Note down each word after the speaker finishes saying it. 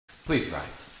Please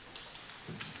rise.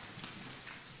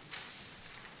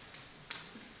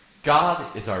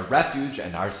 God is our refuge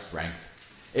and our strength,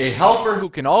 a helper who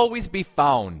can always be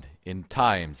found in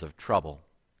times of trouble.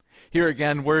 Here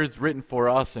again, words written for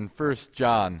us in 1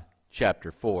 John chapter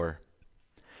 4.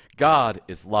 God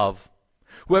is love.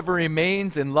 Whoever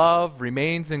remains in love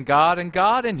remains in God, and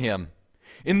God in him.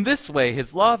 In this way,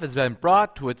 his love has been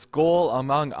brought to its goal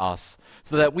among us,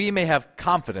 so that we may have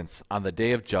confidence on the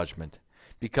day of judgment,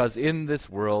 because in this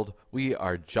world we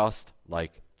are just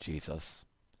like Jesus.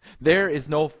 There is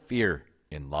no fear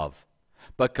in love,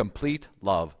 but complete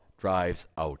love drives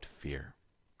out fear.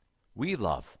 We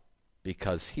love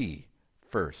because he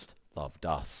first loved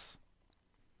us.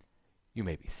 You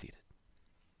may be seated.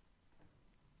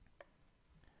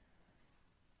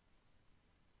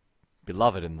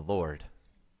 Beloved in the Lord,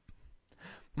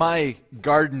 my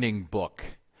gardening book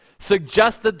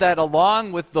suggested that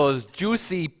along with those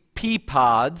juicy pea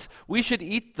pods, we should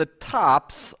eat the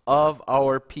tops of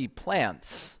our pea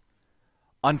plants.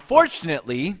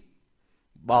 Unfortunately,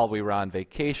 while we were on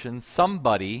vacation,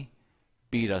 somebody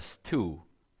beat us to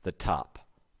the top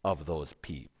of those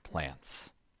pea plants.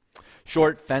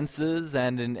 Short fences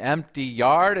and an empty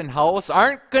yard and house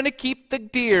aren't going to keep the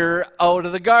deer out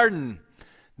of the garden.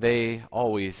 They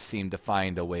always seem to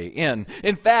find a way in.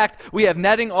 In fact, we have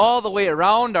netting all the way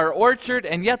around our orchard,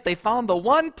 and yet they found the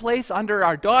one place under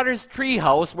our daughter's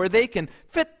treehouse where they can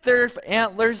fit their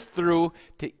antlers through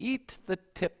to eat the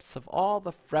tips of all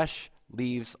the fresh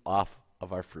leaves off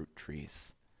of our fruit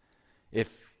trees. If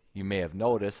you may have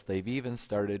noticed, they've even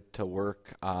started to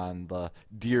work on the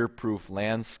deer-proof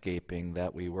landscaping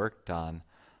that we worked on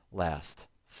last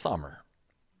summer.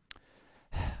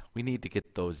 We need to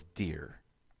get those deer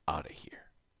out of here.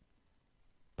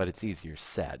 But it's easier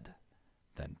said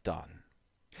than done.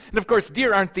 And of course,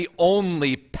 deer aren't the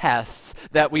only pests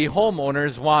that we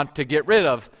homeowners want to get rid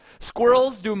of.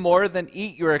 Squirrels do more than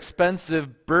eat your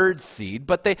expensive bird seed,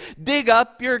 but they dig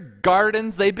up your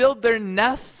gardens, they build their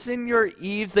nests in your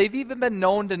eaves, they've even been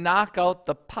known to knock out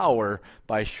the power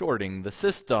by shorting the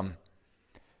system.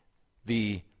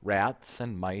 The rats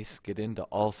and mice get into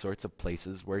all sorts of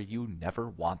places where you never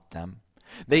want them.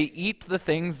 They eat the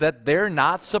things that they're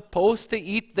not supposed to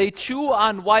eat. They chew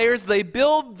on wires. They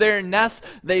build their nests.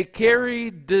 They carry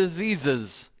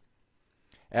diseases.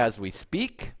 As we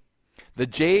speak, the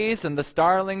jays and the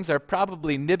starlings are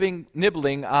probably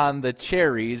nibbling on the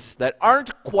cherries that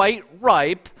aren't quite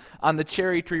ripe on the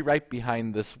cherry tree right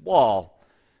behind this wall.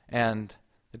 And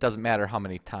it doesn't matter how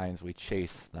many times we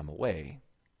chase them away.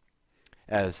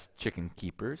 As chicken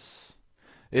keepers,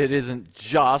 it isn't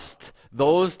just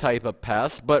those type of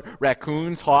pests, but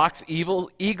raccoons, hawks,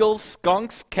 eagles,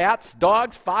 skunks, cats,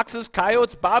 dogs, foxes,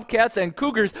 coyotes, bobcats, and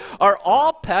cougars are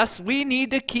all pests we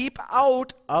need to keep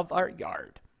out of our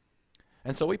yard.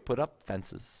 And so we put up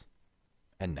fences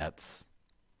and nets,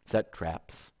 set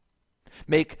traps,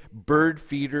 make bird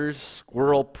feeders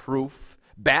squirrel-proof,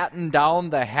 batten down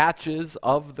the hatches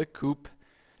of the coop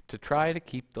to try to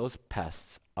keep those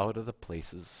pests out of the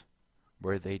places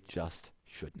where they just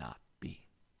should not be.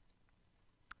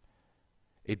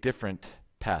 A different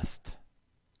pest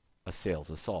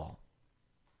assails us all.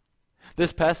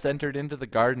 This pest entered into the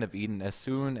Garden of Eden as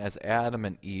soon as Adam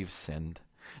and Eve sinned,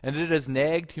 and it has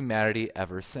nagged humanity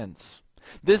ever since.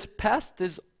 This pest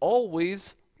is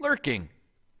always lurking,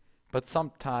 but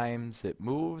sometimes it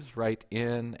moves right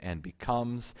in and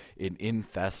becomes an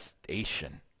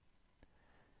infestation.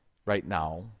 Right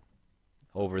now,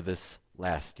 over this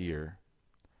last year,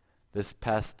 this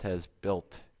pest has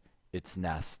built its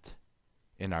nest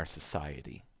in our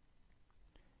society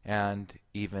and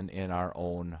even in our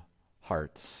own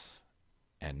hearts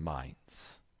and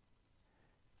minds.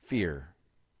 Fear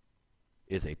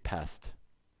is a pest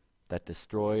that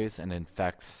destroys and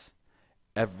infects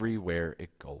everywhere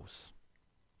it goes.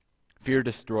 Fear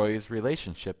destroys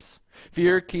relationships.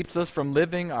 Fear keeps us from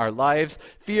living our lives.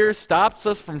 Fear stops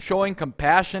us from showing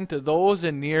compassion to those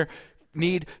in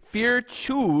need. Fear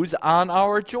chews on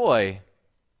our joy.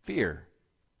 Fear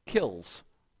kills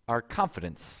our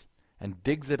confidence and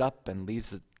digs it up and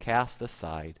leaves it cast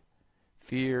aside.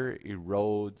 Fear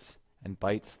erodes and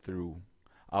bites through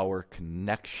our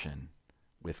connection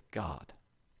with God.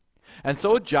 And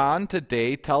so John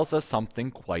today tells us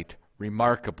something quite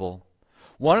remarkable.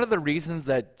 One of the reasons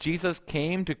that Jesus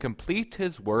came to complete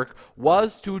his work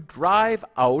was to drive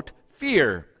out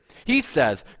fear. He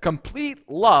says, complete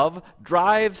love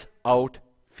drives out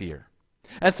fear.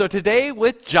 And so today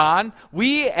with John,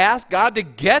 we ask God to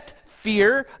get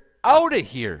fear out of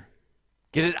here.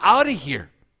 Get it out of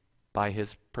here by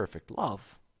his perfect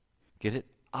love. Get it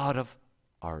out of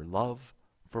our love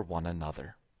for one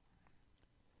another.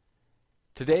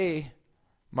 Today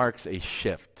marks a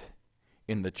shift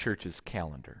in the church's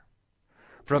calendar.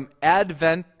 From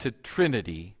Advent to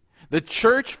Trinity, the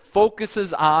church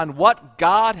focuses on what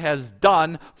God has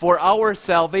done for our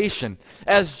salvation.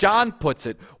 As John puts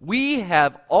it, we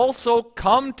have also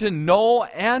come to know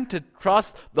and to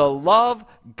trust the love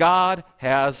God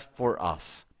has for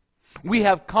us. We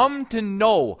have come to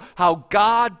know how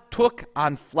God took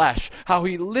on flesh, how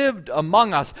he lived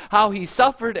among us, how he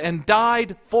suffered and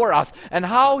died for us, and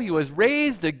how he was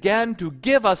raised again to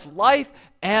give us life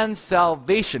and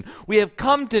salvation. We have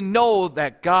come to know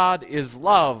that God is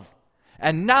love.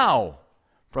 And now,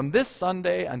 from this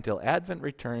Sunday until Advent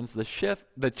returns,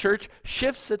 the church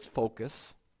shifts its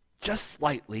focus just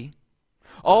slightly,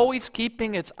 always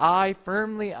keeping its eye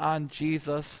firmly on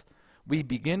Jesus. We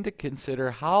begin to consider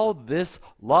how this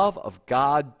love of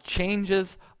God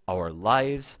changes our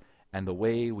lives and the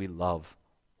way we love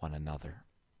one another.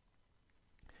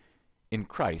 In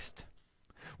Christ,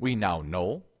 we now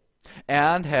know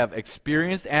and have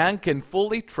experienced and can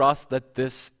fully trust that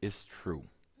this is true.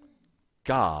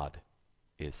 God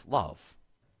is love.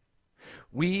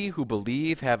 We who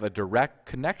believe have a direct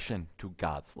connection to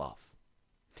God's love.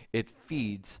 It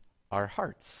feeds our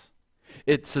hearts.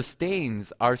 It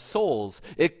sustains our souls.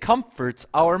 It comforts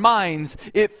our minds.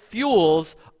 It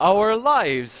fuels our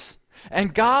lives.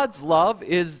 And God's love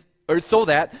is, or so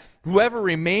that whoever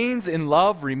remains in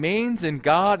love remains in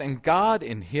God and God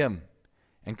in him.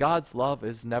 And God's love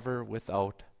is never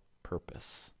without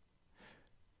purpose.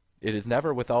 It is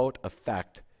never without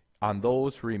effect on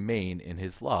those who remain in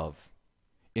his love.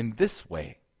 In this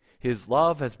way, his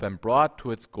love has been brought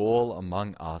to its goal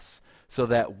among us, so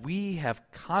that we have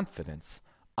confidence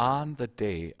on the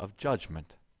day of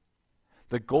judgment.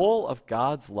 The goal of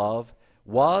God's love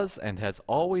was and has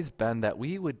always been that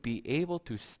we would be able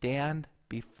to stand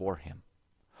before him,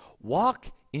 walk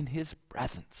in his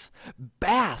presence,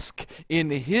 bask in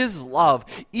his love,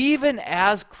 even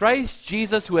as Christ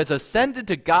Jesus, who has ascended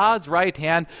to God's right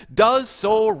hand, does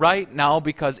so right now,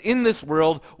 because in this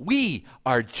world we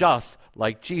are just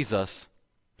like Jesus.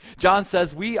 John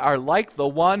says we are like the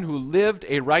one who lived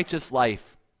a righteous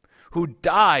life, who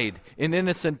died an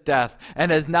innocent death,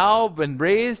 and has now been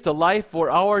raised to life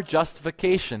for our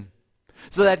justification,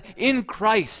 so that in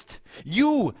Christ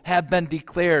you have been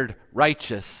declared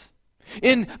righteous.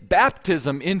 In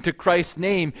baptism into Christ's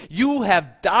name, you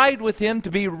have died with him to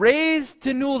be raised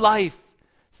to new life,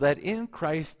 so that in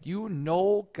Christ you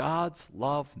know God's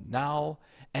love now,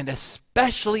 and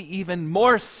especially even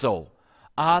more so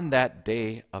on that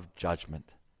day of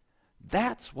judgment.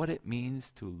 That's what it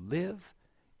means to live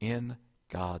in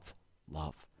God's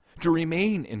love, to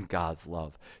remain in God's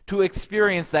love, to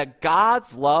experience that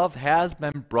God's love has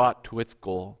been brought to its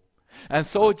goal. And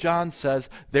so John says,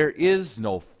 there is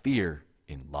no fear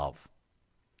in love,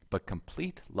 but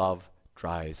complete love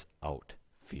drives out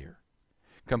fear.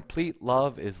 Complete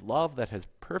love is love that has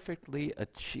perfectly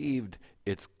achieved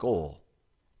its goal.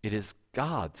 It is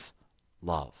God's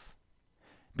love.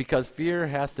 Because fear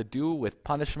has to do with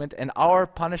punishment, and our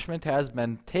punishment has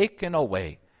been taken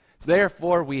away.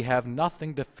 Therefore, we have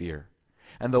nothing to fear.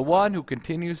 And the one who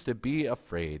continues to be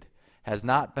afraid has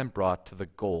not been brought to the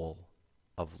goal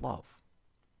of love.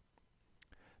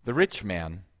 The rich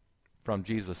man from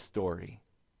Jesus' story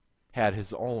had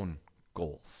his own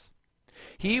goals.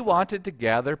 He wanted to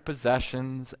gather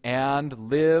possessions and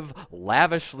live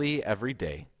lavishly every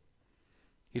day.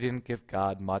 He didn't give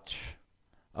God much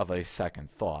of a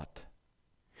second thought.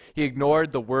 He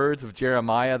ignored the words of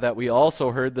Jeremiah that we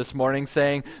also heard this morning,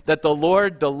 saying that the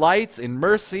Lord delights in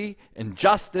mercy and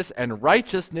justice and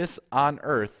righteousness on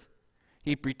earth.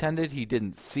 He pretended he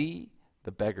didn't see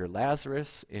the beggar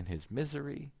Lazarus in his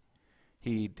misery.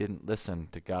 He didn't listen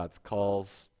to God's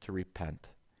calls to repent.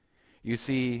 You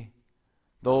see,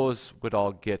 those would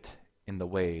all get in the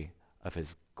way of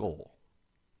his goal.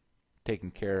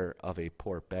 Taking care of a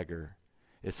poor beggar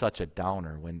is such a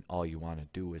downer when all you want to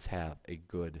do is have a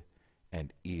good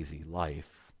and easy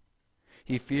life.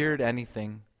 He feared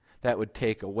anything that would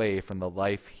take away from the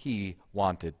life he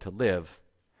wanted to live.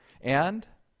 And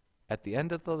at the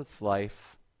end of his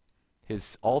life,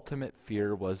 his ultimate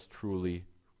fear was truly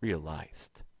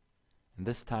realized, and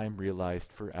this time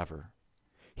realized forever.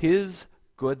 His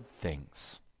good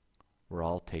things were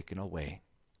all taken away.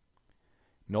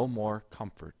 No more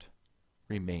comfort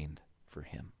remained for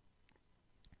him.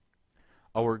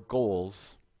 Our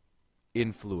goals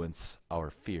influence our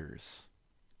fears,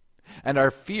 and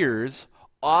our fears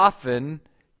often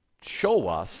show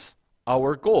us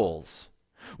our goals.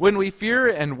 When we fear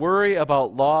and worry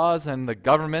about laws and the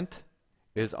government,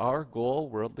 is our goal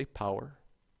worldly power,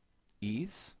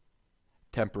 ease,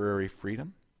 temporary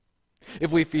freedom?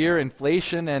 If we fear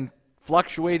inflation and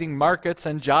fluctuating markets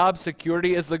and job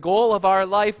security is the goal of our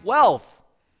life, wealth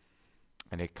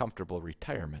and a comfortable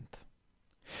retirement.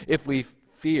 If we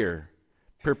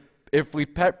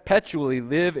perpetually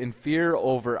live in fear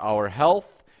over our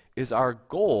health, is our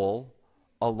goal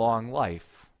a long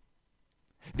life?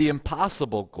 The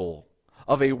impossible goal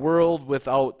of a world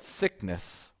without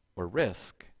sickness or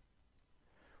risk.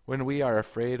 When we are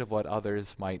afraid of what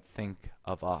others might think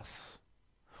of us,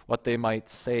 what they might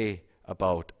say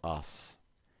about us,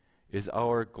 is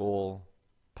our goal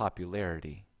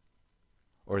popularity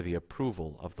or the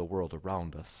approval of the world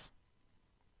around us?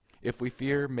 If we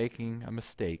fear making a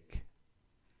mistake,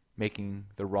 making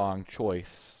the wrong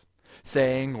choice,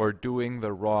 saying or doing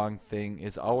the wrong thing,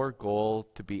 is our goal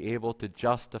to be able to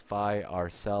justify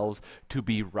ourselves to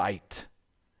be right,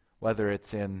 whether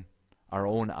it's in our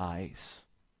own eyes,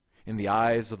 in the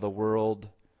eyes of the world,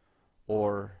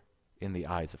 or in the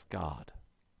eyes of God?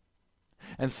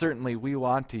 And certainly we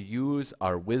want to use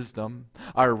our wisdom,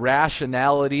 our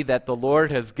rationality that the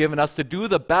Lord has given us to do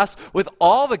the best with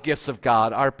all the gifts of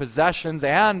God, our possessions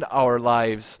and our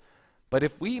lives. But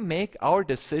if we make our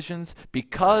decisions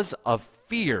because of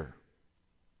fear,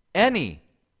 any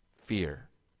fear,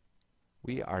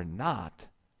 we are not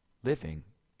living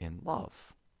in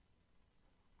love.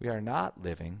 We are not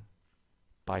living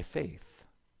by faith.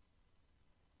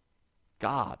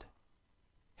 God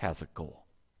has a goal.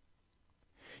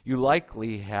 You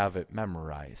likely have it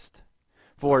memorized.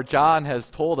 For John has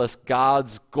told us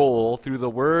God's goal through the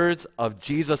words of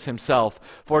Jesus himself.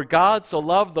 For God so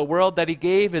loved the world that he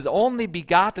gave his only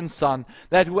begotten Son,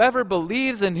 that whoever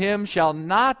believes in him shall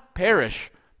not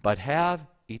perish, but have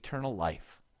eternal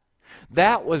life.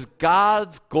 That was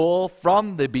God's goal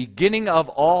from the beginning of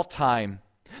all time.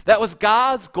 That was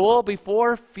God's goal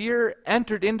before fear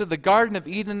entered into the Garden of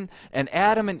Eden and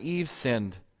Adam and Eve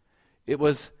sinned. It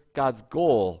was God's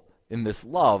goal in this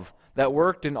love that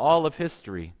worked in all of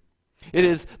history. It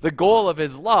is the goal of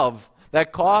his love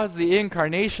that caused the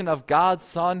incarnation of God's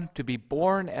Son to be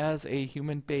born as a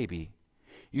human baby.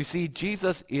 You see,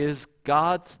 Jesus is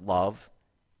God's love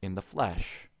in the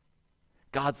flesh.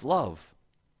 God's love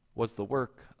was the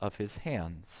work of his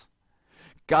hands.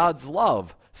 God's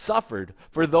love suffered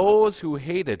for those who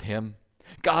hated him.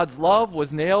 God's love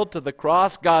was nailed to the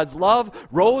cross. God's love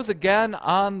rose again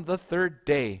on the third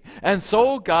day. And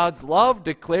so God's love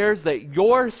declares that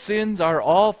your sins are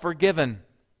all forgiven.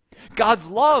 God's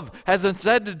love has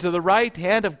ascended to the right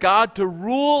hand of God to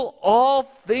rule all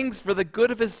things for the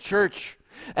good of his church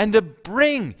and to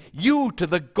bring you to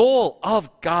the goal of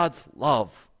God's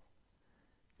love.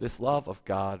 This love of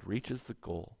God reaches the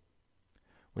goal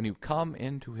when you come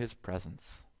into his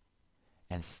presence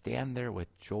and stand there with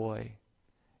joy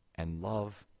and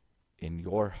love in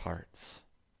your hearts,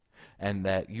 and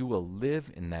that you will live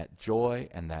in that joy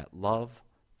and that love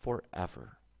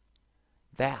forever.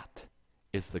 That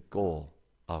is the goal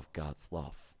of God's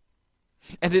love.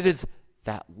 And it is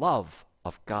that love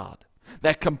of God,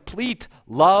 that complete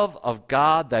love of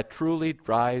God, that truly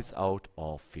drives out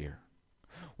all fear.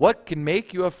 What can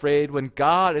make you afraid when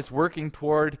God is working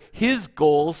toward his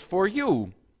goals for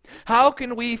you? How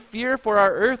can we fear for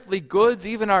our earthly goods,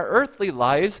 even our earthly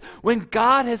lives, when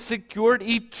God has secured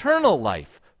eternal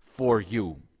life for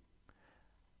you?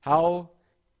 How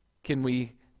can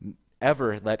we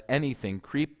ever let anything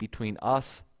creep between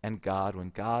us and God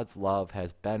when God's love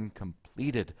has been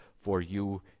completed for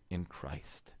you in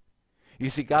Christ? You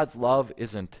see, God's love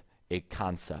isn't a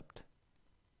concept.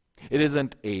 It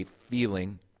isn't a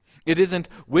feeling. It isn't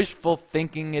wishful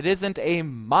thinking. It isn't a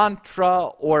mantra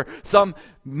or some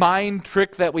mind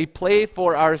trick that we play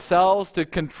for ourselves to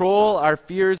control our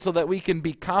fears so that we can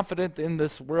be confident in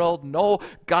this world. No,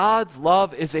 God's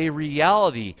love is a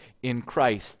reality in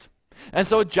Christ. And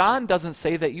so John doesn't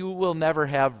say that you will never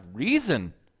have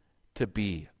reason to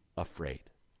be afraid.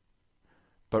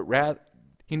 But rather,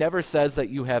 he never says that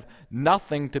you have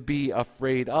nothing to be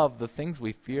afraid of. The things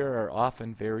we fear are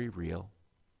often very real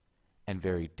and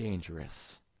very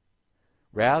dangerous.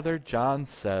 Rather, John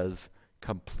says,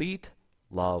 complete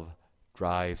love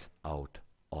drives out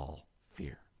all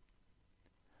fear.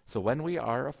 So when we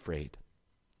are afraid,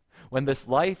 when this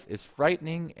life is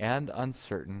frightening and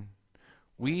uncertain,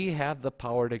 we have the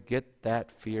power to get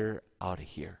that fear out of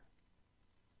here,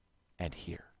 and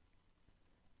here,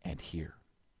 and here,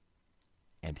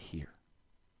 and here.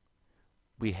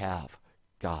 We have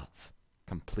God's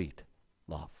complete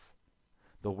love.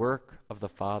 The work of the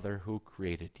Father who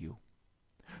created you.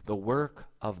 The work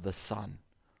of the Son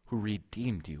who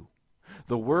redeemed you.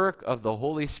 The work of the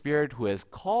Holy Spirit who has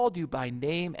called you by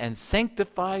name and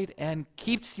sanctified and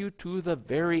keeps you to the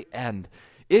very end.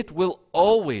 It will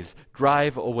always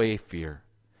drive away fear,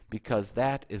 because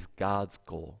that is God's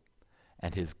goal.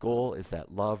 And his goal is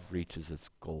that love reaches its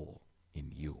goal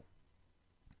in you.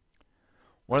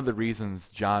 One of the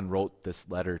reasons John wrote this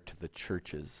letter to the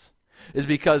churches is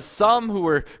because some who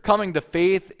were coming to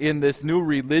faith in this new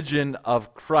religion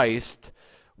of Christ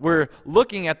were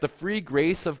looking at the free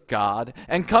grace of God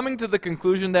and coming to the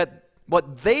conclusion that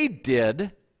what they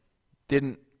did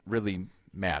didn't really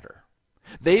matter.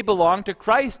 They belong to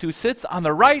Christ, who sits on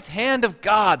the right hand of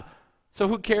God. So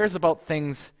who cares about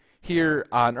things here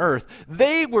on earth?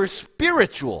 They were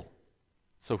spiritual.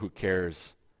 So who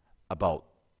cares about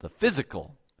the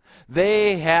physical?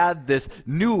 They had this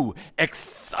new,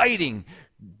 exciting,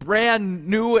 brand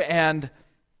new and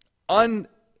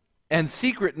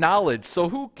secret knowledge. So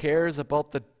who cares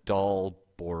about the dull,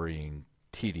 boring,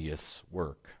 tedious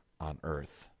work on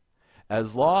earth?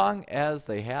 As long as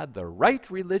they had the right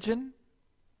religion,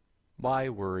 why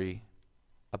worry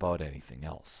about anything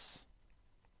else?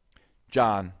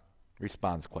 John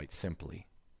responds quite simply.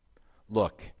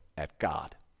 Look at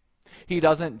God. He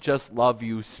doesn't just love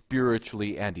you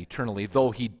spiritually and eternally,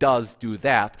 though he does do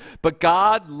that, but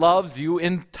God loves you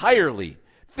entirely,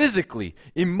 physically,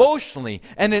 emotionally,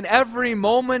 and in every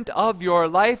moment of your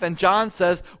life. And John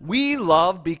says, we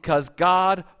love because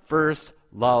God first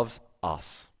loves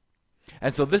us.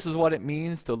 And so this is what it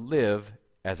means to live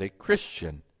as a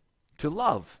Christian, to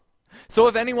love. So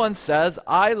if anyone says,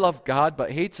 I love God,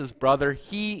 but hates his brother,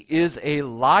 he is a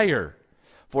liar.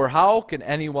 For how can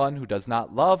anyone who does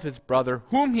not love his brother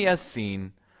whom he has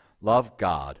seen love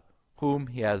God whom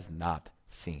he has not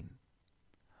seen?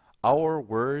 Our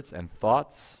words and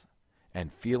thoughts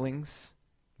and feelings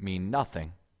mean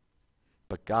nothing,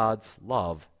 but God's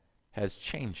love has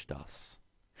changed us.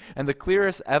 And the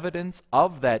clearest evidence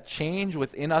of that change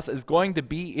within us is going to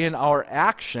be in our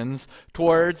actions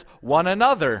towards one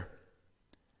another.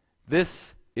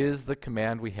 This is the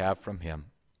command we have from him.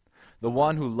 The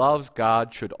one who loves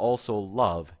God should also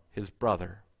love his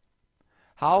brother.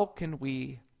 How can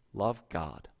we love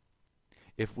God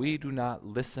if we do not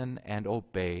listen and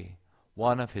obey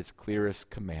one of his clearest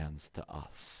commands to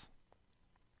us?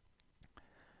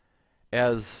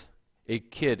 As a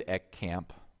kid at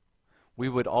camp, we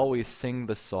would always sing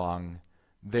the song,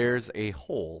 There's a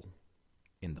Hole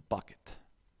in the Bucket,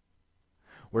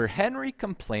 where Henry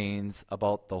complains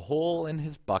about the hole in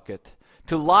his bucket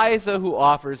to Liza, who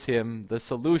offers him the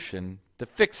solution to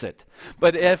fix it.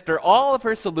 But after all of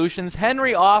her solutions,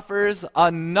 Henry offers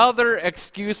another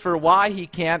excuse for why he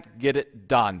can't get it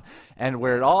done. And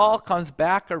where it all comes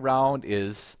back around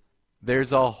is,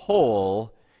 there's a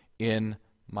hole in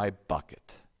my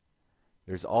bucket.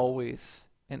 There's always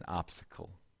an obstacle,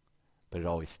 but it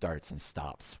always starts and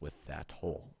stops with that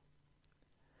hole.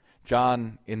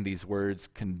 John, in these words,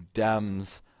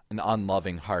 condemns an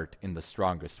unloving heart in the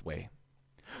strongest way.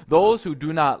 Those who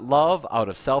do not love out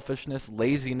of selfishness,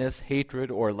 laziness, hatred,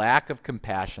 or lack of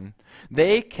compassion,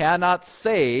 they cannot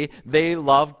say they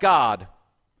love God.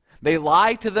 They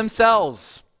lie to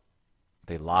themselves.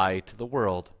 They lie to the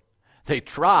world. They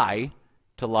try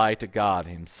to lie to God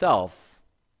himself,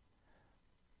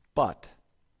 but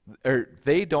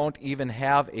they don't even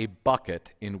have a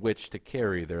bucket in which to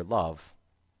carry their love.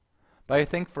 But I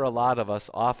think for a lot of us,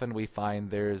 often we find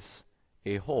there's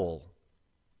a hole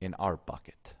in our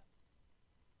bucket.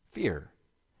 Fear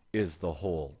is the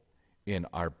hole in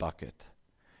our bucket,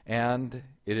 and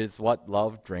it is what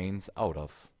love drains out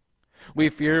of. We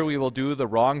fear we will do the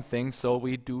wrong thing, so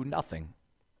we do nothing.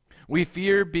 We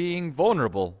fear being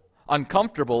vulnerable,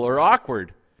 uncomfortable, or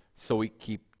awkward, so we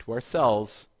keep to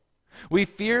ourselves. We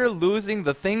fear losing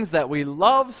the things that we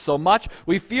love so much.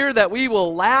 We fear that we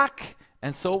will lack,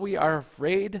 and so we are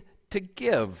afraid to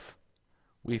give.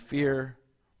 We fear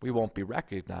we won't be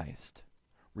recognized,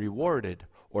 rewarded,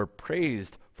 or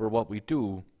praised for what we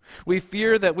do. We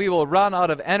fear that we will run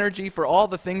out of energy for all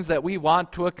the things that we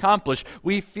want to accomplish.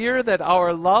 We fear that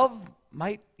our love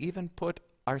might even put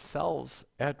ourselves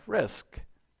at risk.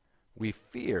 We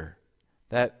fear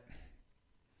that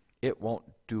it won't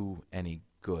do any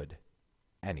good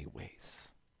anyways,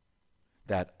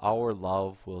 that our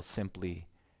love will simply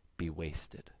be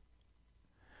wasted.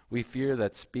 We fear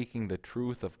that speaking the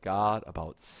truth of God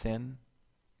about sin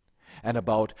and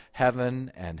about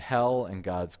heaven and hell and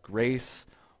God's grace,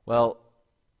 well,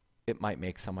 it might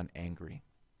make someone angry.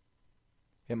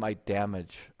 It might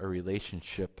damage a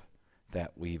relationship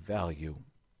that we value.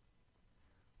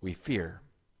 We fear.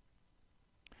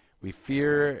 We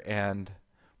fear, and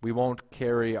we won't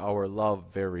carry our love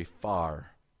very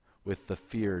far with the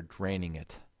fear draining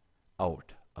it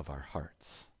out of our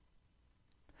hearts.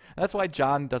 That's why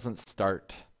John doesn't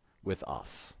start with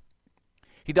us.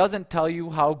 He doesn't tell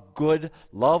you how good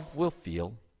love will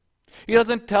feel. He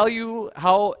doesn't tell you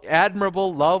how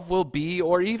admirable love will be,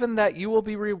 or even that you will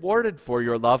be rewarded for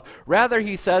your love. Rather,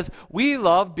 he says, we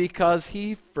love because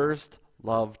he first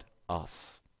loved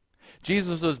us.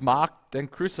 Jesus was mocked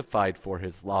and crucified for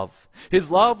his love.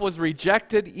 His love was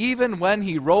rejected even when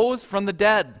he rose from the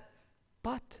dead.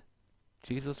 But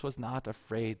Jesus was not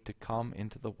afraid to come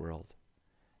into the world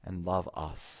and love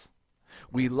us.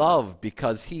 We love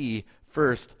because he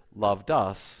first loved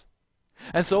us.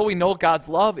 And so we know God's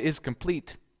love is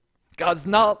complete. God's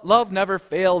love never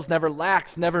fails, never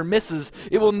lacks, never misses.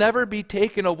 It will never be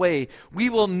taken away. We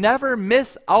will never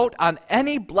miss out on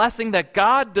any blessing that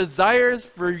God desires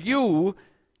for you,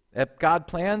 that God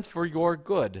plans for your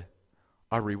good.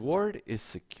 Our reward is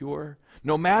secure,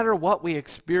 no matter what we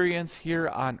experience here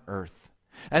on earth.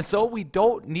 And so we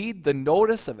don't need the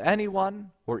notice of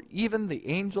anyone or even the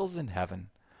angels in heaven,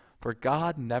 for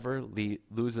God never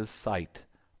loses sight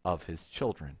of his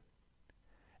children.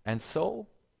 And so,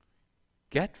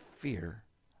 get fear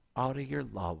out of your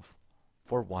love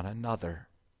for one another.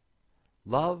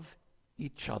 Love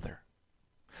each other.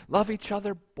 Love each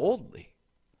other boldly.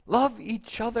 Love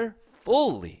each other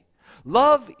fully.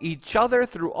 Love each other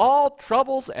through all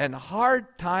troubles and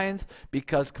hard times,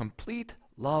 because complete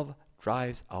love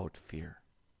drives out fear.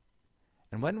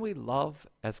 And when we love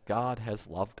as God has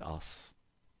loved us,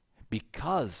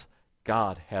 because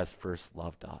God has first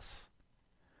loved us,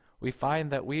 we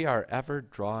find that we are ever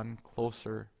drawn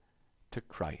closer to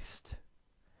Christ,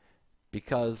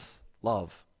 because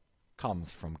love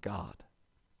comes from God.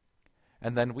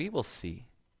 And then we will see,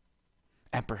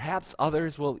 and perhaps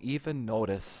others will even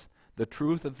notice, the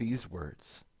truth of these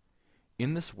words.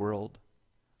 In this world,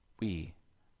 we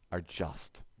are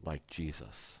just like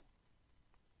Jesus.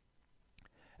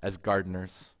 As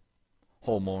gardeners,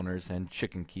 homeowners, and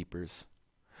chicken keepers,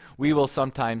 we will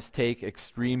sometimes take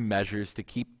extreme measures to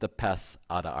keep the pests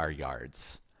out of our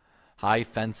yards. High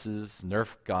fences,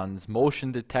 Nerf guns,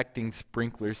 motion-detecting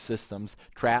sprinkler systems,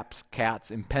 traps, cats,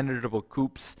 impenetrable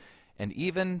coops, and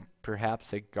even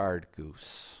perhaps a guard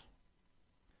goose.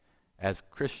 As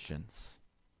Christians,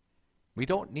 we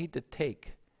don't need to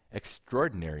take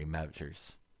extraordinary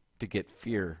measures to get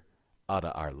fear out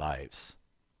of our lives.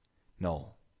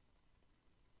 No,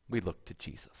 we look to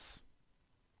Jesus.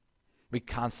 We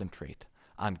concentrate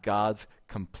on God's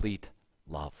complete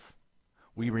love.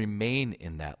 We remain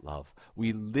in that love.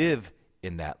 We live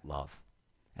in that love.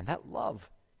 And that love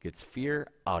gets fear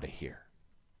out of here,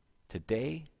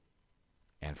 today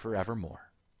and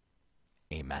forevermore.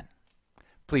 Amen.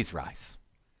 Please rise.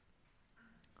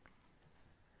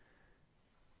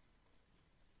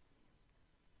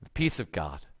 The peace of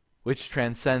God, which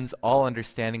transcends all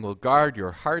understanding, will guard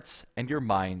your hearts and your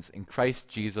minds in Christ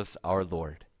Jesus our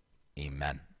Lord.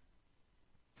 Amen.